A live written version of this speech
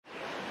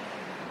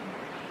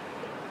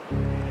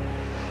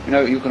You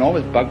know, you can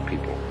always bug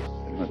people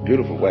in a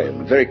beautiful way,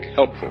 in a very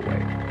helpful way,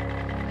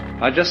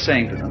 by just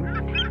saying to them,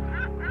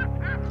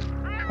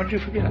 what did you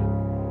forget?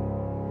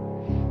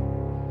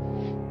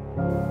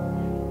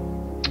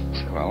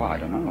 So, well, I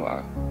don't know.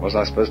 What was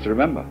I supposed to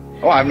remember?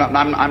 Oh,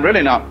 I'm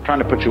really not trying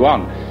to put you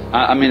on.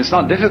 I mean, it's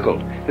not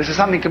difficult. This is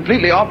something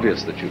completely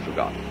obvious that you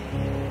forgot.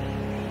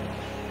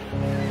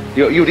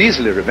 You'd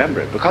easily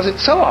remember it because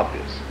it's so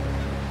obvious.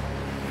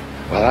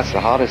 Well, that's the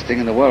hardest thing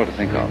in the world to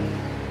think of.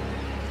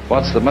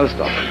 What's the most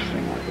obvious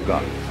thing I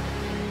forgot?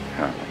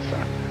 Oh, what's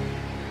that?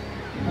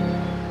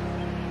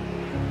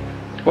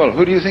 Well,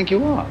 who do you think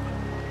you are?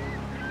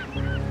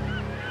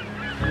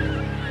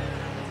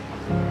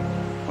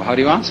 Well, how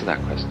do you answer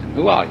that question?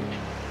 Who are you?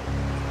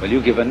 Well, you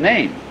give a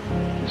name.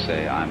 You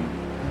say, I'm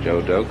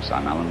Joe Dokes,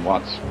 I'm Alan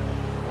Watts.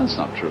 That's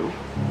not true.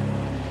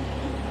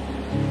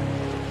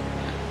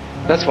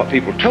 That's what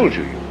people told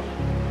you you were.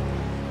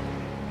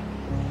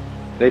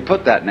 They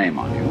put that name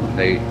on you, and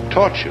they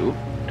taught you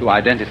to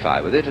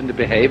identify with it and to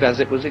behave as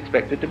it was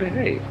expected to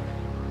behave.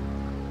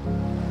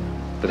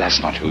 But that's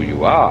not who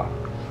you are.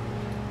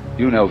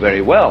 You know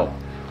very well.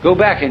 Go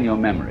back in your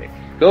memory.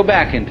 Go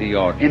back into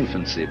your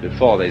infancy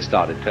before they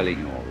started telling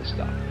you all this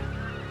stuff.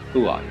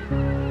 Who are you?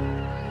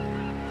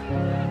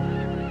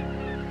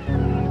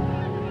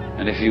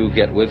 And if you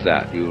get with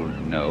that, you'll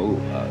know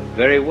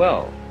very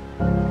well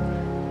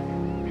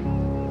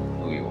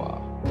who you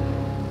are.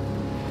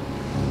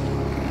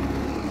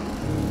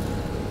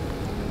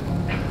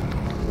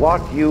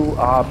 What you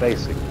are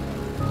basically,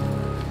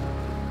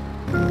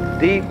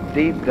 deep,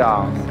 deep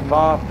down,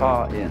 far,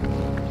 far in,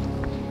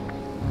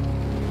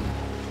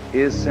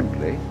 is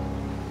simply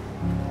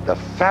the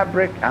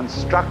fabric and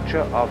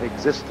structure of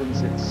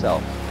existence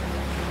itself.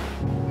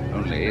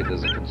 Only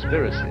there's a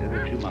conspiracy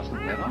that you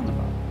mustn't let on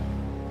about.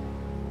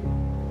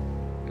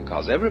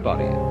 Because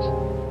everybody is.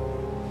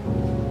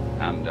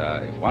 And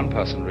if one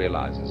person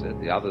realizes it,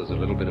 the other's a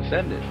little bit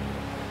offended.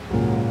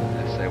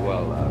 They say,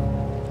 well,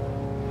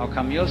 how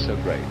come you're so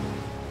great?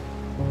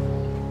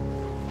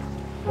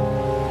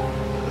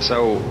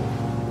 So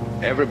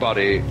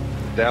everybody,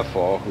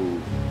 therefore, who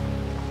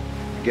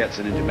gets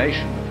an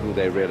intimation of who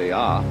they really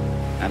are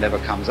and ever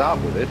comes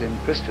out with it in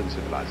Christian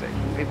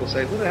civilization, people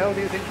say, who the hell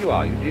do you think you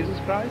are? You Jesus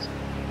Christ?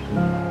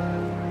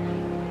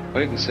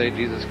 Or you can say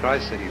Jesus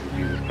Christ said he was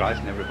Jesus Christ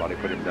and everybody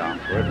put him down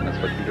for it, and that's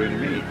what you're doing to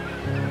me.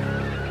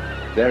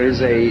 There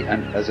is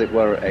as it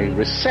were, a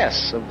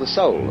recess of the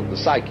soul, of the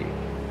psyche,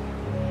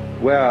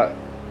 where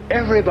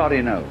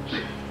everybody knows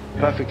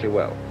perfectly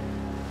well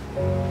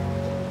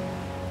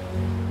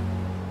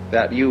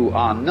that you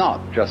are not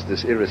just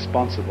this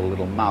irresponsible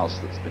little mouse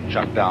that's been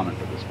chucked down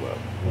into this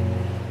world,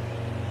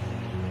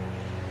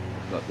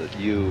 but that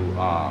you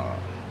are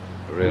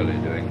really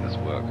doing this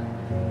work.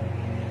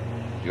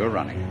 You're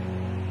running it.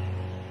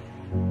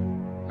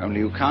 Only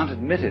you can't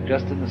admit it,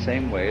 just in the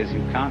same way as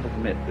you can't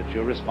admit that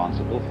you're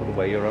responsible for the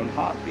way your own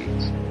heart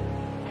beats.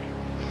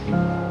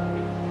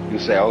 You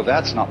say, oh,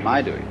 that's not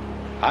my doing.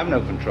 I've no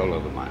control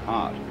over my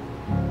heart.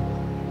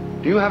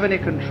 Do you have any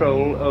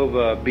control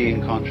over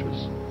being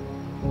conscious?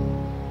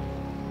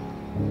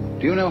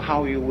 Do you know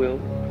how you will?